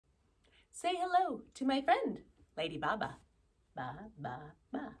say hello to my friend, Lady Baba. Ba, ba,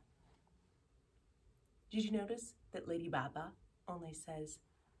 ba. Did you notice that Lady Baba only says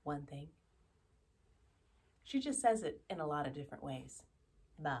one thing? She just says it in a lot of different ways.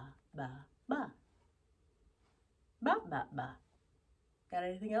 Ba, ba, ba. Ba, ba, ba. Got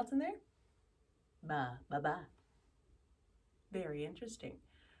anything else in there? Ba, ba, ba. Very interesting.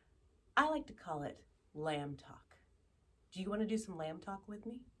 I like to call it lamb talk. Do you want to do some lamb talk with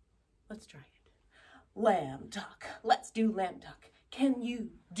me? Let's try it. Lamb talk. Let's do lamb talk. Can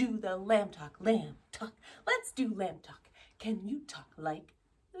you do the lamb talk? Lamb talk. Let's do lamb talk. Can you talk like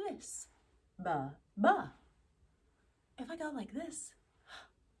this? Ba, ba. If I go like this,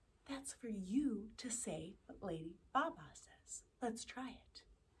 that's for you to say what Lady Baba says. Let's try it.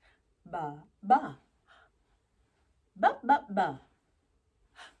 Ba, ba. Ba, ba, ba.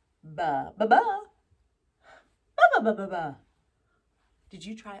 Ba, ba, ba. Ba, ba, ba, ba, ba. Did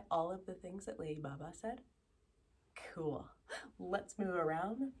you try all of the things that Lady Baba said? Cool. Let's move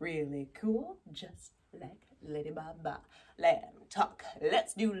around really cool, just like Lady Baba. Lamb talk.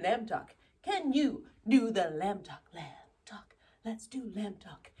 Let's do lamb talk. Can you do the lamb talk? Lamb talk. Let's do lamb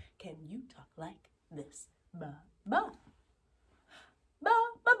talk. Can you talk like this? Ba, ba. Ba,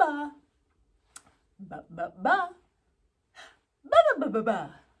 ba, ba. Ba, ba, ba. Ba, ba, ba, ba,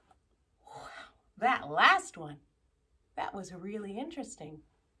 ba. Wow, that last one, that was really interesting.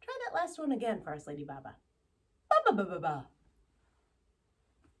 Try that last one again for us, Lady Baba. Ba, ba, ba, ba, ba.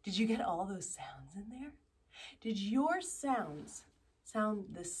 Did you get all those sounds in there? Did your sounds sound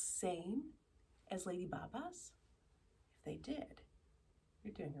the same as Lady Baba's? If they did,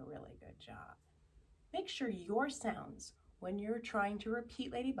 you're doing a really good job. Make sure your sounds, when you're trying to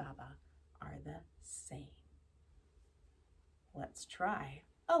repeat Lady Baba, are the same. Let's try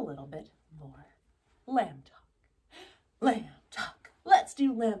a little bit more. Lamb talk. Lamb talk. Let's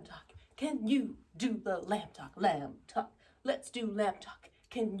do lamb talk. Can you do the lamb talk? Lamb talk. Let's do lamb talk.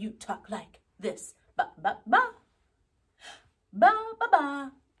 Can you talk like this? Ba, ba, ba. Ba, ba,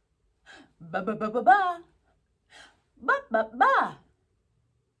 ba. Ba, ba, ba, ba, ba. Ba, ba, ba.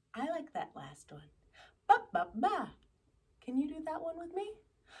 I like that last one. Ba, ba, ba. Can you do that one with me?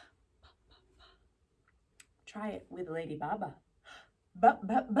 Ba, ba, ba. Try it with Lady Baba. Ba,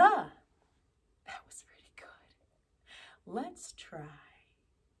 ba, ba. That was pretty good. Let's try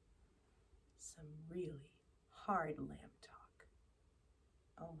some really hard lamb talk.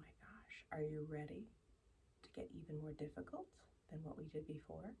 Oh my gosh, are you ready to get even more difficult than what we did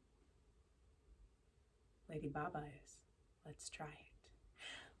before? Lady Baba is. Let's try it.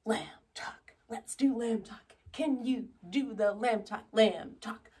 Lamb talk. Let's do lamb talk. Can you do the lamb talk? Lamb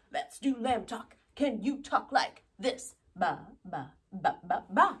talk. Let's do lamb talk. Can you talk like this? Ba, ba, ba, ba,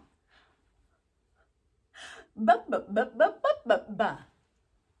 ba. Ba, ba, ba, ba, ba, ba, ba.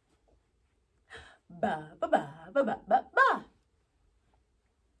 Ba, ba, ba, ba, ba, ba, ba.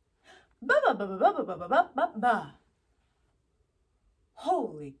 Ba, ba, ba, ba, ba, ba, ba, ba, ba, ba.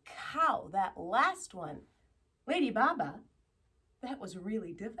 Holy cow, that last one. Lady Baba, that was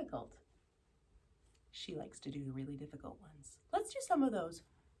really difficult. She likes to do really difficult ones. Let's do some of those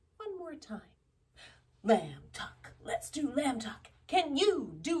one more time. Lamb talk. Let's do lamb talk. Can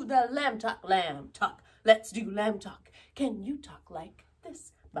you do the lamb talk? Lamb talk. Let's do lamb talk. Can you talk like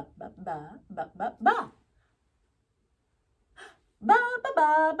this? Ba, ba, ba, ba, ba, ba. Ba, ba,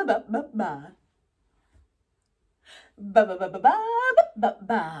 ba, ba, ba, ba, ba. Ba, ba, ba, ba, ba, ba,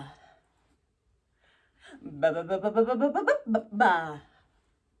 ba. Ba, ba, ba, ba, ba, ba, ba, ba, ba, ba.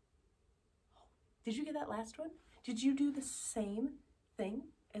 Did you get that last one? Did you do the same thing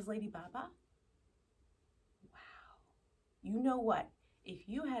as Lady Baba? Wow. You know what? If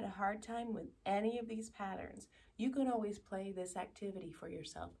you had a hard time with any of these patterns, you can always play this activity for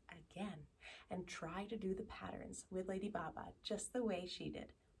yourself again and try to do the patterns with Lady Baba just the way she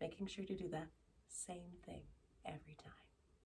did, making sure to do the same thing every time.